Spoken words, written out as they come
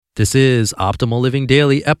This is Optimal Living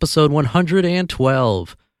Daily, episode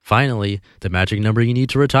 112. Finally, the magic number you need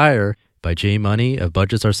to retire by Jay Money of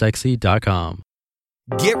BudgetsAreSexy.com.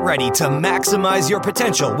 Get ready to maximize your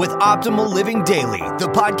potential with Optimal Living Daily,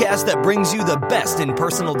 the podcast that brings you the best in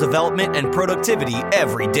personal development and productivity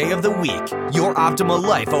every day of the week. Your optimal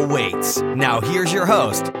life awaits. Now here's your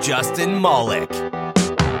host, Justin Malik.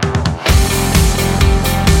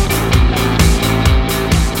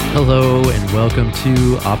 Hello and welcome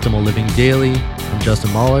to Optimal Living Daily. I'm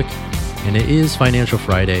Justin Malik, and it is Financial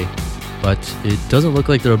Friday, but it doesn't look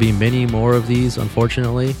like there will be many more of these,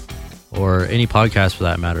 unfortunately, or any podcast for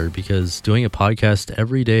that matter, because doing a podcast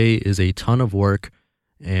every day is a ton of work,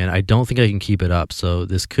 and I don't think I can keep it up. So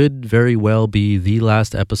this could very well be the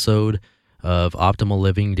last episode of Optimal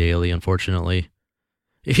Living Daily, unfortunately.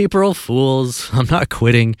 April Fools, I'm not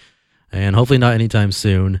quitting, and hopefully not anytime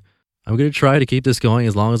soon. I'm going to try to keep this going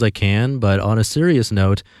as long as I can, but on a serious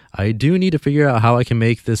note, I do need to figure out how I can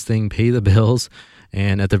make this thing pay the bills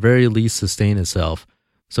and at the very least sustain itself.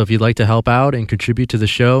 So if you'd like to help out and contribute to the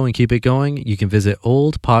show and keep it going, you can visit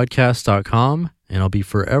oldpodcast.com and I'll be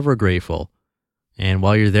forever grateful. And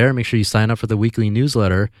while you're there, make sure you sign up for the weekly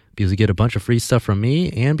newsletter because you get a bunch of free stuff from me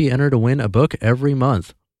and be entered to win a book every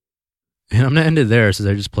month. And I'm going to end it there since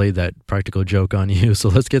I just played that practical joke on you. So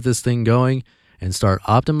let's get this thing going and start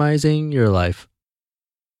optimizing your life.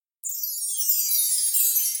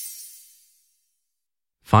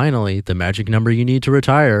 Finally, the magic number you need to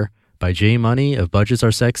retire by Jay Money of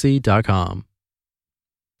BudgetsAreSexy.com.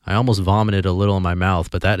 I almost vomited a little in my mouth,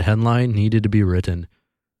 but that headline needed to be written.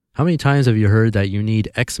 How many times have you heard that you need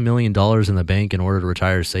X million dollars in the bank in order to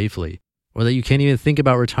retire safely? Or that you can't even think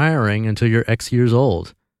about retiring until you're X years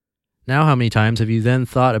old? Now, how many times have you then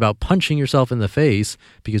thought about punching yourself in the face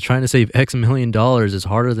because trying to save X million dollars is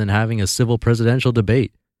harder than having a civil presidential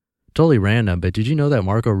debate? Totally random, but did you know that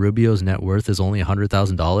Marco Rubio's net worth is only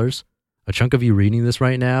 $100,000? A chunk of you reading this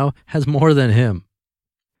right now has more than him.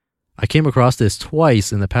 I came across this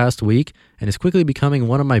twice in the past week, and it's quickly becoming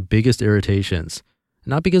one of my biggest irritations.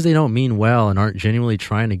 Not because they don't mean well and aren't genuinely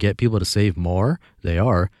trying to get people to save more, they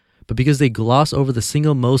are, but because they gloss over the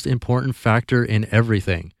single most important factor in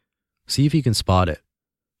everything. See if you can spot it.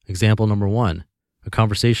 Example number 1, a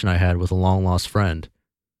conversation I had with a long-lost friend.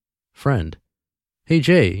 Friend: Hey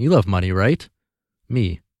Jay, you love money, right?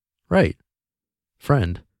 Me: Right.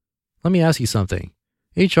 Friend: Let me ask you something.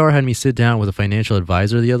 HR had me sit down with a financial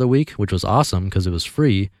advisor the other week, which was awesome because it was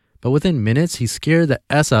free, but within minutes he scared the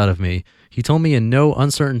S out of me. He told me in no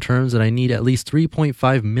uncertain terms that I need at least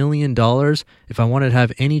 $3.5 million if I wanted to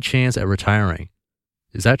have any chance at retiring.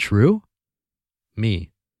 Is that true? Me: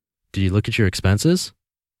 Did you look at your expenses?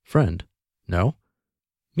 Friend: No.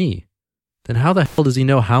 Me: Then how the hell does he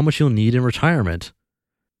know how much you'll need in retirement?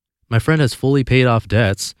 My friend has fully paid off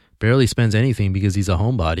debts, barely spends anything because he's a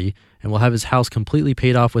homebody, and will have his house completely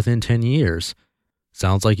paid off within 10 years.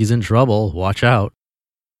 Sounds like he's in trouble. Watch out.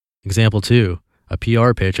 Example 2, a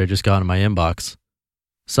PR pitch I just got in my inbox.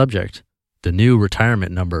 Subject: The new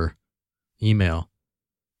retirement number. Email: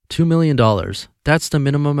 $2 million. That's the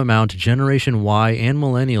minimum amount Generation Y and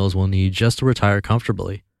Millennials will need just to retire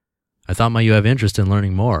comfortably. I thought might you have interest in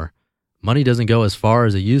learning more. Money doesn't go as far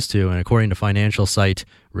as it used to, and according to financial site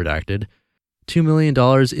Redacted, $2 million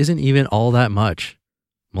isn't even all that much.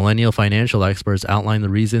 Millennial financial experts outline the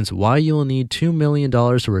reasons why you will need $2 million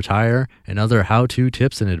to retire and other how-to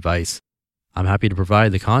tips and advice. I'm happy to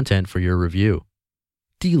provide the content for your review.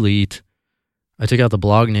 Delete. I took out the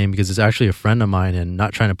blog name because it's actually a friend of mine and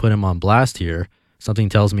not trying to put him on blast here. Something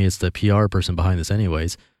tells me it's the PR person behind this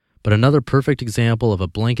anyways. But another perfect example of a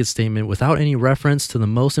blanket statement without any reference to the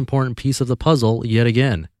most important piece of the puzzle yet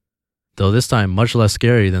again. Though this time much less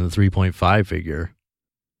scary than the 3.5 figure.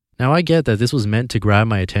 Now I get that this was meant to grab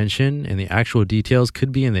my attention and the actual details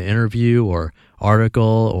could be in the interview or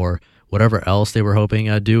article or whatever else they were hoping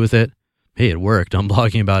I'd do with it. Hey, it worked. I'm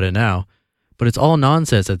blogging about it now. But it's all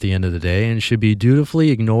nonsense at the end of the day and should be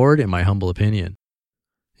dutifully ignored in my humble opinion.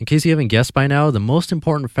 In case you haven't guessed by now, the most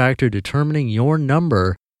important factor determining your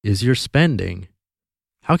number is your spending.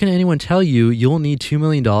 How can anyone tell you you'll need $2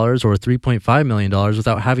 million or $3.5 million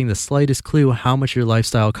without having the slightest clue how much your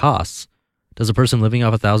lifestyle costs? Does a person living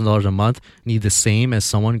off $1,000 a month need the same as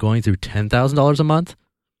someone going through $10,000 a month?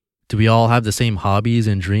 Do we all have the same hobbies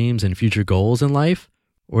and dreams and future goals in life?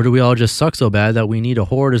 Or do we all just suck so bad that we need to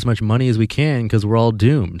hoard as much money as we can because we're all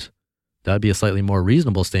doomed? That'd be a slightly more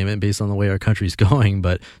reasonable statement based on the way our country's going,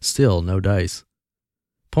 but still, no dice.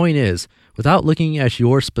 Point is, without looking at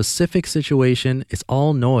your specific situation, it's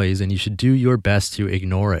all noise and you should do your best to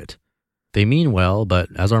ignore it. They mean well, but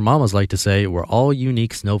as our mamas like to say, we're all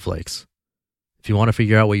unique snowflakes. If you want to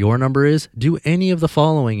figure out what your number is, do any of the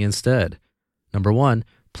following instead. Number 1,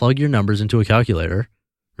 plug your numbers into a calculator.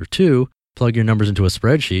 Or 2, plug your numbers into a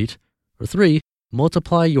spreadsheet. Or 3,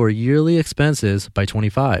 multiply your yearly expenses by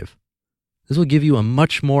 25. This will give you a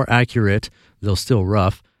much more accurate, though still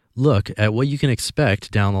rough, look at what you can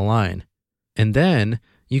expect down the line. And then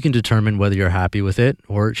you can determine whether you're happy with it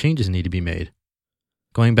or changes need to be made.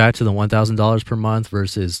 Going back to the $1,000 per month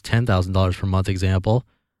versus $10,000 per month example,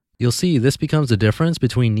 you'll see this becomes the difference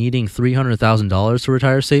between needing $300,000 to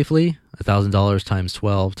retire safely, $1,000 times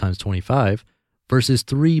 12 times 25, versus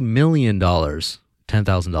 $3 million,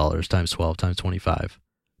 $10,000 times 12 times 25,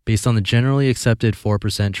 based on the generally accepted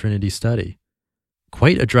 4% Trinity study.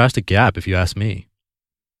 Quite a drastic gap if you ask me.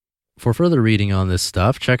 For further reading on this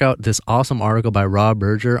stuff, check out this awesome article by Rob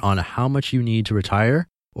Berger on how much you need to retire,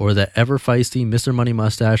 or the ever-feisty Mr. Money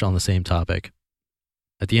Mustache on the same topic.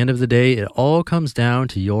 At the end of the day, it all comes down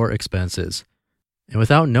to your expenses. And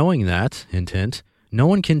without knowing that, hint hint, no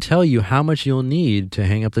one can tell you how much you'll need to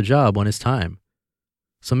hang up the job when it's time.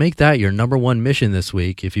 So make that your number one mission this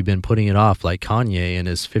week if you've been putting it off like Kanye and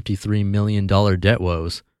his $53 million debt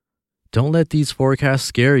woes. Don't let these forecasts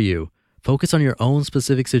scare you. Focus on your own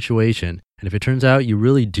specific situation. And if it turns out you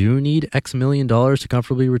really do need X million dollars to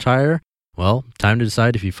comfortably retire, well, time to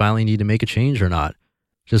decide if you finally need to make a change or not.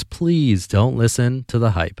 Just please don't listen to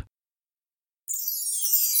the hype.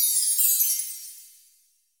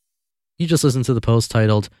 You just listened to the post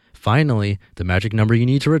titled, Finally, the Magic Number You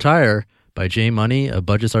Need to Retire by Jay Money of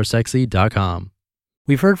BudgetsAreSexy.com.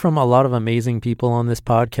 We've heard from a lot of amazing people on this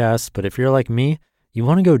podcast, but if you're like me, you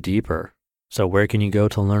want to go deeper. So where can you go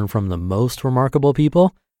to learn from the most remarkable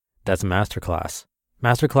people? That's Masterclass.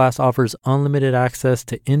 Masterclass offers unlimited access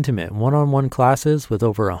to intimate one-on-one classes with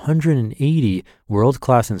over 180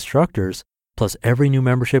 world-class instructors, plus every new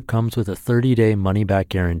membership comes with a 30-day money-back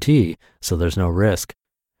guarantee, so there's no risk.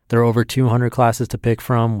 There are over 200 classes to pick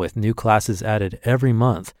from, with new classes added every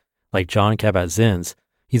month, like John Kabat-Zinn's.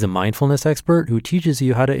 He's a mindfulness expert who teaches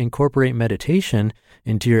you how to incorporate meditation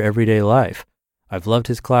into your everyday life. I've loved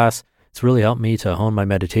his class. It's really helped me to hone my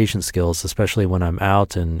meditation skills, especially when I'm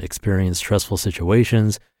out and experience stressful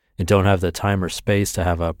situations and don't have the time or space to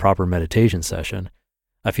have a proper meditation session.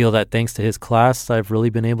 I feel that thanks to his class, I've really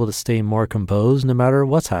been able to stay more composed no matter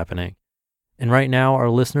what's happening. And right now, our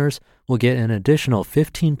listeners will get an additional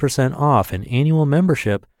 15% off an annual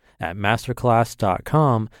membership at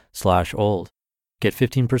masterclass.com/old. Get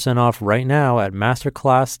 15% off right now at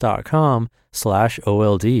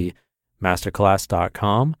masterclass.com/OLD,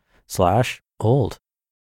 masterclass.com/old.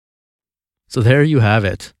 So there you have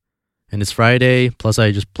it. And it's Friday, plus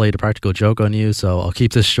I just played a practical joke on you, so I'll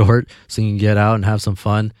keep this short so you can get out and have some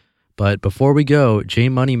fun. But before we go, Jay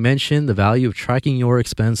Money mentioned the value of tracking your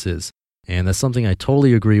expenses. And that's something I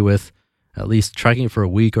totally agree with, at least tracking for a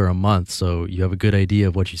week or a month so you have a good idea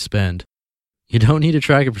of what you spend. You don't need to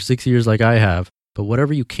track it for 6 years like I have, but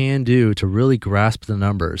whatever you can do to really grasp the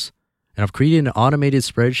numbers. And I've created an automated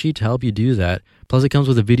spreadsheet to help you do that. Plus it comes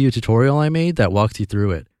with a video tutorial I made that walks you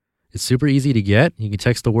through it. It's super easy to get. You can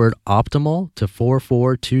text the word optimal to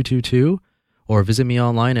 44222 or visit me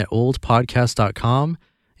online at oldpodcast.com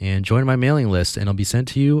and join my mailing list and it'll be sent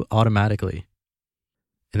to you automatically.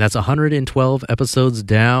 And that's 112 episodes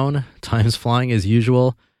down, time's flying as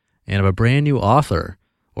usual, and I have a brand new author,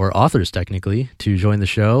 or authors technically, to join the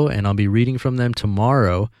show, and I'll be reading from them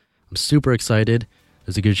tomorrow. I'm super excited.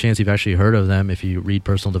 There's a good chance you've actually heard of them if you read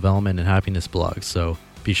personal development and happiness blogs, so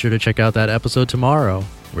be sure to check out that episode tomorrow,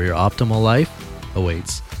 where your optimal life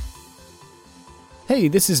awaits. Hey,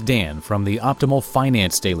 this is Dan from the Optimal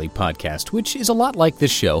Finance Daily podcast, which is a lot like this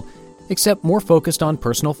show, except more focused on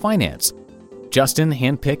personal finance. Justin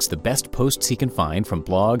handpicks the best posts he can find from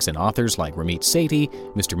blogs and authors like Ramit Sethi,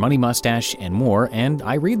 Mr. Money Mustache, and more, and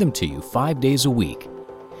I read them to you 5 days a week.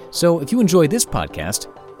 So if you enjoy this podcast,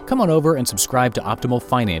 come on over and subscribe to Optimal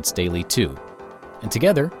Finance Daily too. And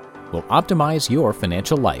together, we'll optimize your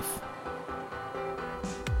financial life.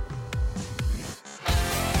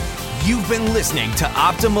 You've been listening to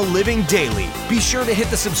Optimal Living Daily. Be sure to hit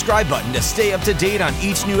the subscribe button to stay up to date on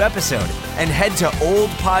each new episode and head to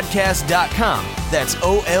oldpodcast.com. That's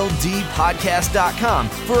OLDpodcast.com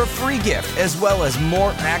for a free gift as well as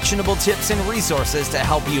more actionable tips and resources to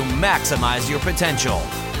help you maximize your potential.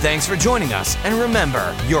 Thanks for joining us, and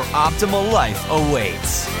remember, your optimal life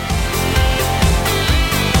awaits.